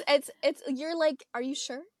 Because you're like, are you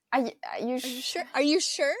sure? Are you sure? Are you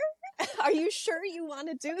sure? Are you sure you want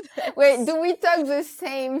to do this? Wait, do we talk the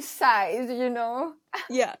same size, you know?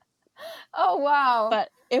 Yeah. Oh, wow. But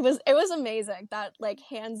it was amazing. That, like,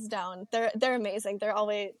 hands down, they're amazing.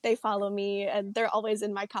 They follow me, and they're always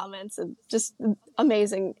in my comments, and just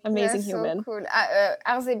amazing human. So cool.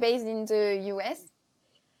 Are they based in the US?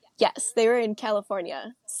 Yes, they were in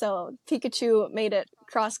California. So Pikachu made it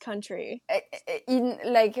cross country. In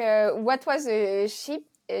like, what was the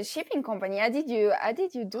shipping company? How did you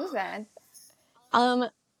do that?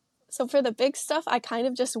 So for the big stuff, I kind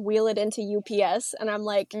of just wheel it into UPS, and I'm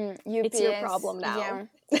like, it's your problem now.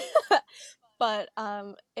 Yeah. But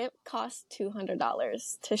it cost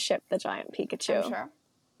 $200 to ship the giant Pikachu. I'm sure.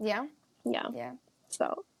 Yeah.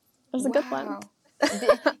 So it was a good one.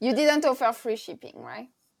 You didn't offer free shipping, right?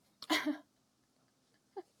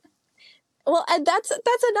 Well, and that's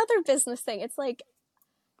another business thing. It's like,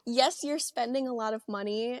 yes, you're spending a lot of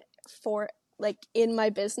money for, like, in my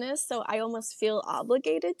business, so I almost feel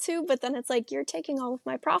obligated to, but then it's like, you're taking all of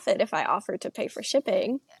my profit if I offer to pay for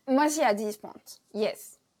shipping. Mostly at this point,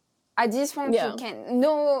 yes. At this point, you can.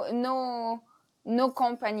 No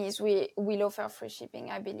companies will offer free shipping,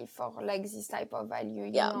 I believe, for like this type of value,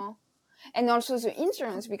 you know. And also the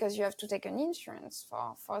insurance, because you have to take an insurance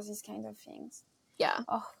for these kind of things. Yeah.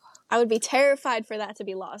 Oh. I would be terrified for that to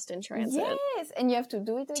be lost in transit. Yes, and you have to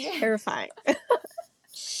do it again. Terrifying.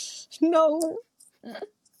 No.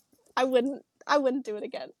 I wouldn't do it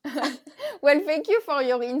again. Well, thank you for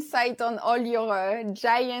your insight on all your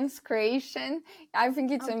giants creation. I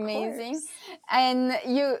think it's amazing. Course. And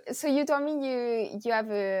you told me you have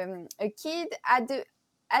a kid.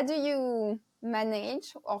 How do you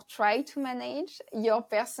manage or try to manage your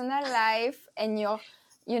personal life and your,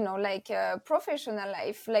 you know, like professional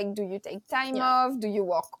life? Like, do you take time off? Do you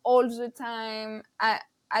work all the time? How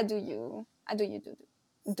do you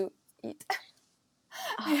do it?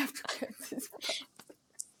 I have to cut this part.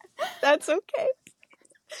 That's okay.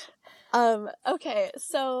 Okay,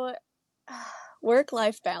 so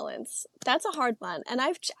work-life balance. That's a hard one, and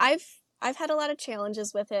I've had a lot of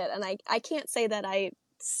challenges with it, and I can't say that I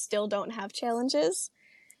still don't have challenges.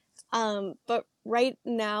 But right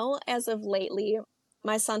now, as of lately,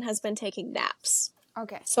 my son has been taking naps.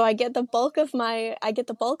 Okay. So I get the bulk of my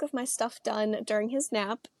stuff done during his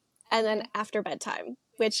nap, and then after bedtime,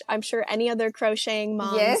 which I'm sure any other crocheting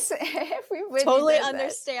moms totally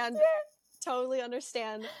understand. Yeah. Totally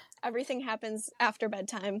understand. Everything happens after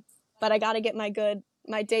bedtime, but I got to get my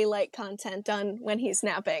daylight content done when he's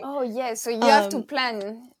napping. Oh, yeah. So you have to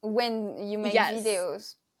plan when you make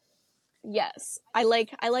videos. Yes. I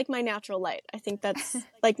like my natural light. I think that's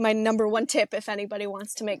like my number one tip if anybody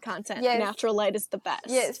wants to make content. Yes. Natural light is the best.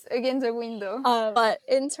 Yes, against the window. But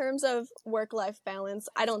in terms of work-life balance,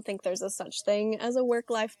 I don't think there's a such thing as a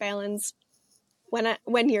work-life balance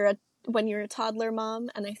when you're a when you're a toddler mom,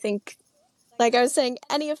 and I think, like I was saying,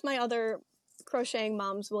 any of my other crocheting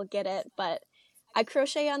moms will get it, but I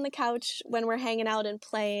crochet on the couch when we're hanging out and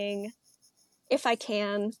playing, if I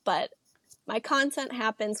can, but my content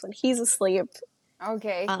happens when he's asleep.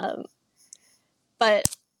 Okay.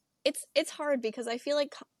 But it's hard because I feel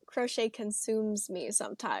like crochet consumes me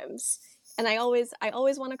sometimes. And I always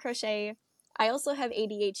want to crochet. I also have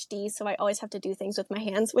ADHD, so I always have to do things with my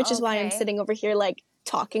hands, which is why I'm sitting over here like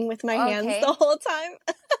talking with my hands the whole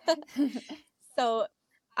time. So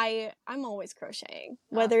I'm always crocheting,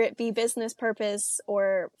 whether it be business purpose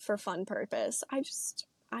or for fun purpose.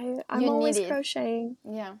 I'm always crocheting.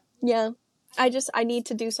 Yeah. Yeah. I need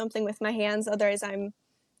to do something with my hands, otherwise I'm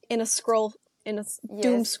in a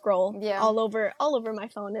doom scroll all over my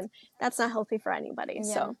phone, and that's not healthy for anybody.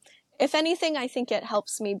 Yeah. So if anything, I think it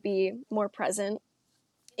helps me be more present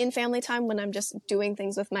in family time when I'm just doing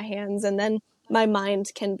things with my hands, and then my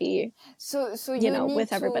mind can be so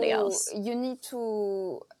with everybody else. You need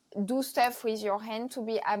to do stuff with your hand to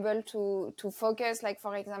be able to focus, like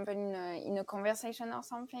for example in a conversation or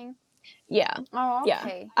something. Yeah. Oh,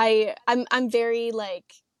 okay. Yeah. I'm very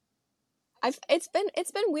like it's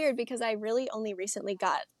been weird because I really only recently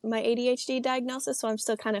got my ADHD diagnosis, so I'm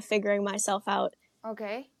still kind of figuring myself out.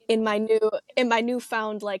 Okay. In my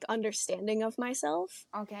newfound like understanding of myself.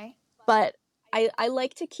 Okay. But I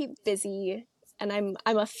like to keep busy, and I'm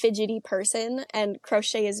a fidgety person, and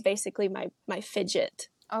crochet is basically my fidget.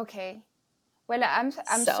 Okay. Well, I'm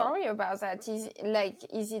sorry about that. Is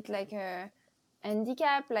it like a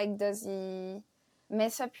handicap? Like, does he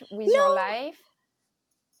mess up with your life?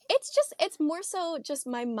 It's more so just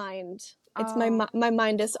my mind. It's my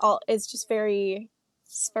mind is just very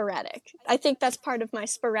sporadic. I think that's part of my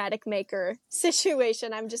sporadic maker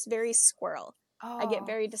situation. I'm just very squirrel. I get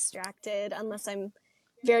very distracted unless I'm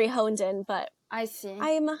very honed in, but I see.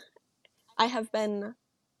 I have been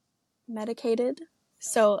medicated,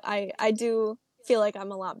 so I do feel like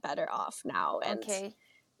I'm a lot better off now. And okay.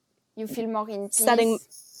 You feel more in peace?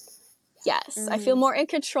 Yes, I feel more in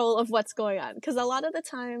control of what's going on, because a lot of the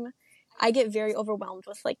time I get very overwhelmed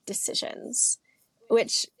with like decisions,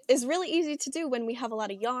 which is really easy to do when we have a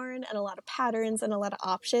lot of yarn and a lot of patterns and a lot of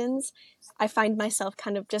options. I find myself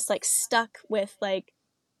kind of just like stuck with like,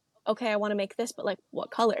 okay, I want to make this, but like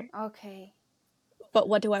what color? Okay. But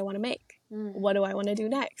what do I want to make? What do I want to do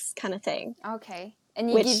next? Kind of thing. Okay.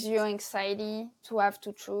 And it gives you anxiety to have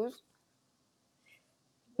to choose?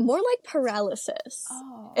 More like paralysis,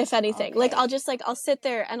 if anything. Okay. Like I'll sit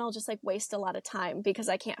there and I'll just like waste a lot of time because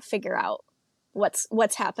I can't figure out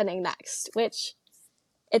what's happening next, which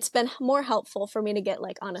it's been more helpful for me to get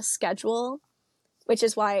like on a schedule, which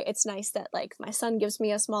is why it's nice that like my son gives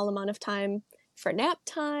me a small amount of time for nap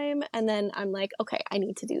time, and then I'm like, okay, I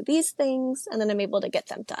need to do these things, and then I'm able to get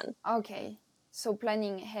them done. Okay. So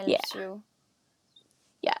planning helps you.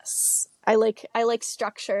 Yes. I like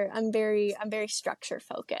structure. I'm very structure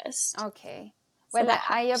focused. Okay. Well, so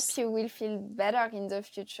I hope you will feel better in the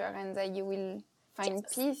future and that you will find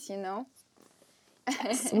peace, you know.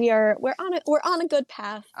 Yes, we're on a good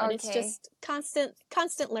path, but it's just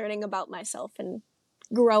constant learning about myself and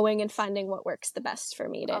growing and finding what works the best for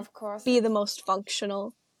me to be the most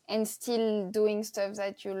functional and still doing stuff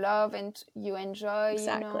that you love and you enjoy.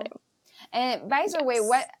 Exactly. You know? And by the way,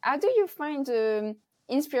 how do you find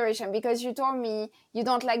inspiration? Because you told me you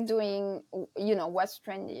don't like doing, you know, what's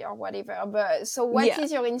trendy or whatever. But so what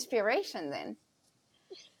is your inspiration then?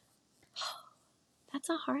 That's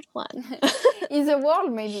a hard one. In the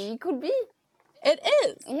world, maybe. It could be. It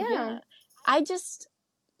is. Yeah. I just,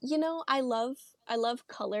 you know, I love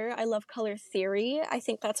color. I love color theory. I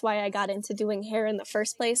think that's why I got into doing hair in the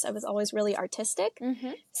first place. I was always really artistic.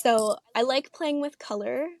 Mm-hmm. So I like playing with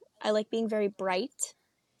color. I like being very bright.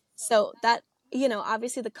 So that, you know,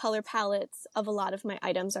 obviously the color palettes of a lot of my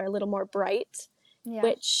items are a little more bright,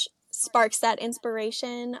 which sparks that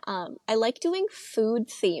inspiration. I like doing food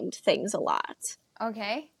themed things a lot.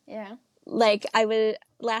 Okay. Yeah. Like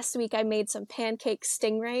last week I made some pancake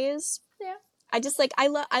stingrays. Yeah. I just like, I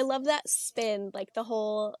love that spin, like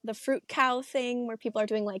the fruit cow thing where people are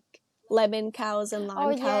doing like lemon cows and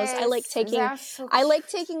lime cows. Yes. I like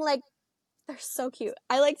taking like, they're so cute.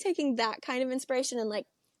 I like taking that kind of inspiration and like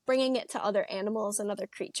bringing it to other animals and other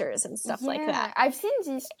creatures and stuff like that. I've seen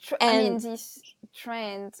this this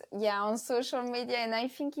trend, on social media, and I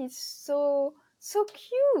think it's so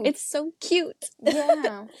cute. It's so cute.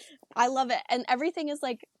 Yeah. I love it. And everything is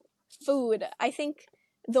like food. I think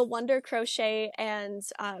the Wonder Crochet and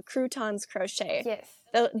Croutons Crochet. Yes.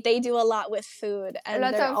 They do a lot with food, and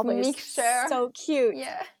they're always mixture. So cute.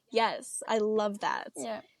 Yeah. Yes, I love that.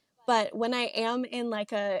 Yeah. But when I am in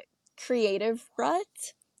like a creative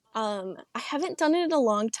rut. I haven't done it in a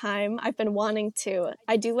long time. I've been wanting to.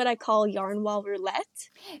 I do what I call yarn wall roulette.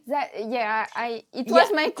 It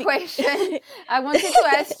was my question. I wanted to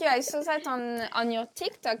ask you. I saw that on your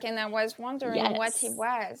TikTok, and I was wondering what it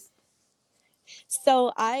was.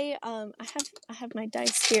 So I have my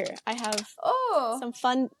dice here. I have some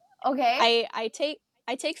fun. Okay. I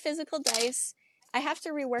take physical dice. I have to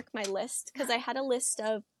rework my list because I had a list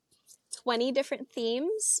of 20 different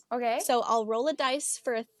themes. Okay. So I'll roll a dice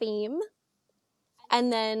for a theme.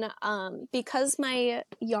 And then because my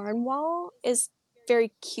yarn wall is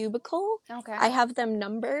very cubical, I have them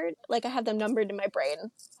numbered. Like I have them numbered in my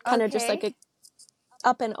brain. Kind of just like a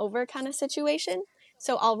up and over kind of situation.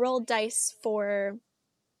 So I'll roll dice for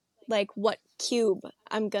like what cube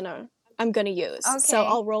I'm gonna use. Okay. So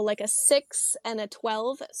I'll roll like a 6 and a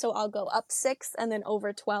 12. So I'll go up 6 and then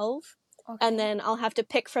over 12. Okay. And then I'll have to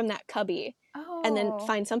pick from that cubby and then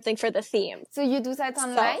find something for the theme. So you do that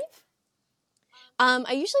on live?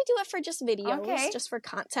 I usually do it for just videos, just for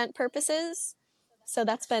content purposes. So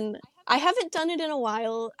that's been, I haven't done it in a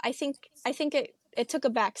while. I think it took a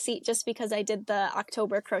back seat just because I did the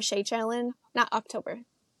October crochet challenge. Not October.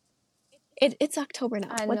 It's October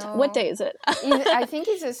now. What day is it? I think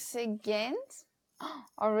it's the second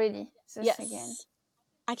already. Second.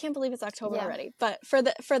 I can't believe it's October already. But for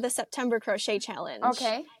the September crochet challenge,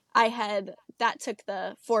 that took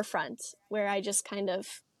the forefront where I just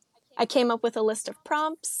I came up with a list of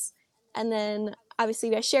prompts, and then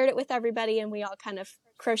obviously I shared it with everybody, and we all kind of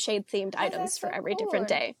crocheted themed items for every different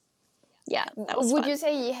day. Yeah, that was Would fun. you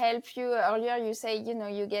say he helped you earlier? You say,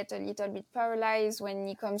 you get a little bit paralyzed when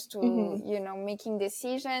it comes to, making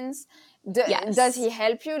decisions. Does he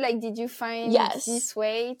help you? Like, did you find this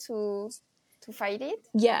way to fight it?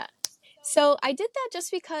 Yeah. So I did that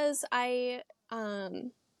just because I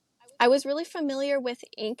was really familiar with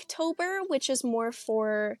Inktober, which is more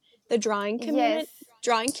for the drawing community.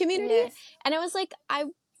 Yes. And I was like, I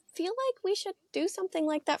feel like we should do something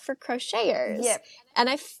like that for crocheters. Yep. And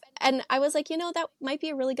I was like, that might be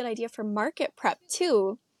a really good idea for market prep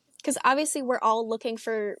too, because obviously we're all looking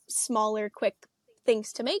for smaller, quick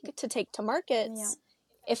things to take to markets.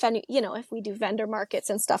 Yeah. If we do vendor markets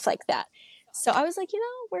and stuff like that. So I was like,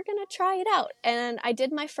 we're gonna try it out, and I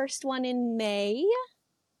did my first one in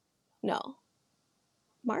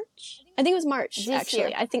March. I think it was March this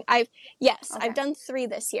year. I think I've done 3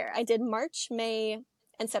 this year. I did March, May,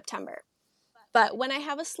 and September. But when I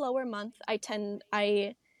have a slower month, I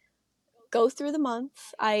go through the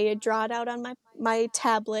month, I draw it out on my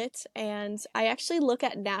tablet, and I actually look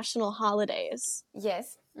at national holidays.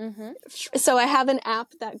 Yes. Mm-hmm. So I have an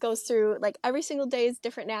app that goes through, like, every single day is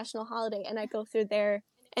different national holiday, and I go through there.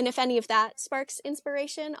 And if any of that sparks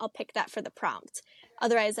inspiration, I'll pick that for the prompt.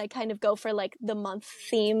 Otherwise, I kind of go for, like, the month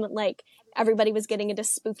theme. Like, everybody was getting into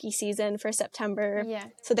spooky season for September. Yeah.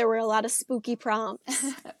 So there were a lot of spooky prompts.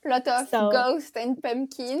 A lot of ghosts and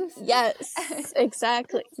pumpkins. Yes,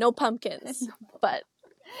 exactly. No pumpkins, but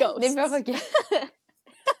ghosts. Never again.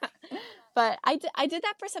 But I did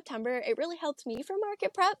that for September. It really helped me for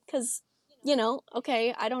market prep because,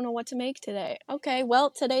 okay, I don't know what to make today. Okay, well,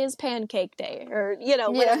 today is pancake day, or,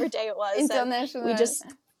 whatever day it was. International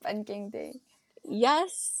Pancake Day.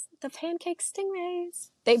 Yes, the pancake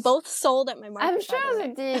stingrays. They both sold at my market. I'm sure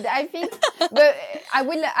they did. I think, but I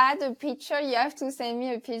will add a picture. You have to send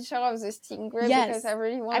me a picture of the stingray because I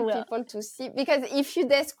really want people to see. Because if you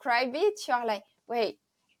describe it, you're like, wait,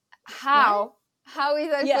 how? What? How is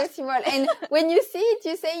that possible? And when you see it,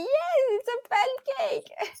 you say, yes, it's a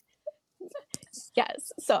pancake.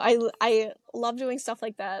 Yes. So I love doing stuff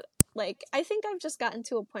like that. Like, I think I've just gotten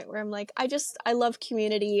to a point where I'm like, I love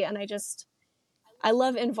community, and I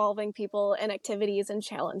love involving people in activities and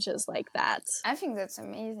challenges like that. I think that's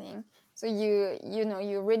amazing. So you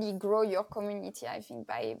really grow your community, I think,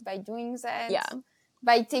 by doing that. Yeah.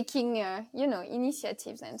 By taking,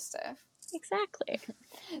 initiatives and stuff. Exactly.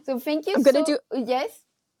 So thank you. Yes.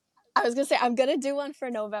 I was gonna say I'm gonna do one for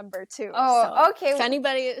November too. Oh, so okay. If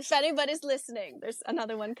anybody's listening, there's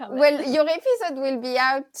another one coming. Well, your episode will be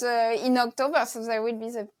out in October, so that will be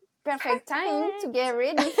the perfect time to get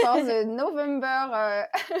ready for the November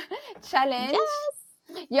challenge.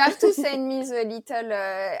 Yes. You have to send me the little.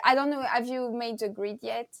 I don't know. Have you made the grid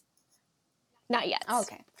yet? Not yet.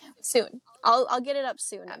 Okay. Soon. I'll get it up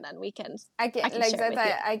soon, and then we can. I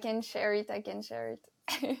can share it.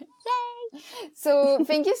 Yay! So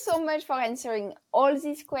thank you so much for answering all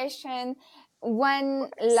these questions. One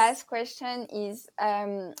last question is,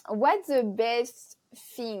 what's the best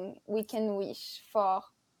thing we can wish for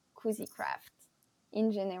KOUZIKRAFTS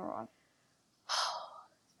in general?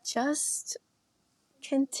 Just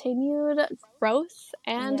continued growth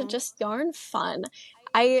and Yeah. just yarn fun.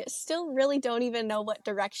 I still really don't even know what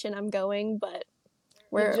direction I'm going, but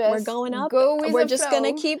we're going up. Go with we're the just flow.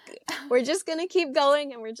 gonna keep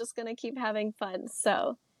going, and we're just gonna keep having fun.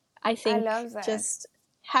 So I think love that. just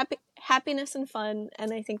happiness and fun,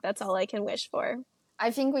 and I think that's all I can wish for.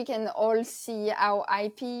 I think we can all see how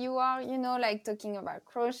happy you are, you know, like talking about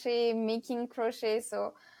crochet, making crochet.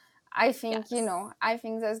 So I think, Yes. I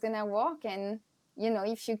think that's gonna work. And,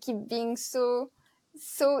 if you keep being so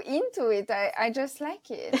into it, I just like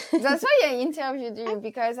it. That's why I interviewed you,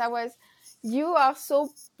 because you are so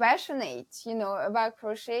passionate, about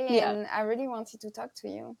crochet, and I really wanted to talk to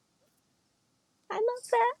you. I love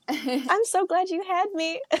that. I'm so glad you had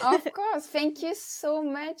me. Of course. Thank you so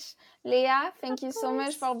much, Leah. Thank you so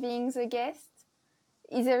much for being the guest.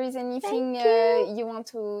 Is there anything you want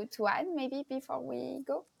to add maybe before we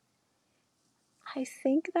go? I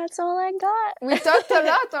think that's all I got. We talked a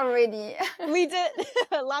lot already. We did.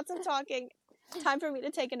 Lots of talking. Time for me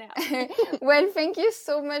to take a nap. Well, thank you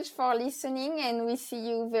so much for listening, and we see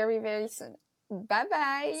you very, very soon.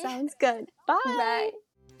 Bye-bye. Sounds good. Bye. Bye.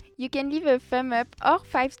 You can leave a thumb up or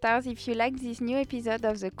 5 stars if you like this new episode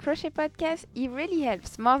of the Crochet Podcast. It really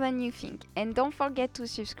helps more than you think. And don't forget to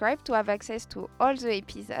subscribe to have access to all the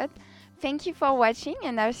episodes. Thank you for watching,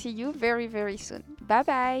 and I'll see you very, very soon. Bye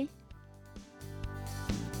bye!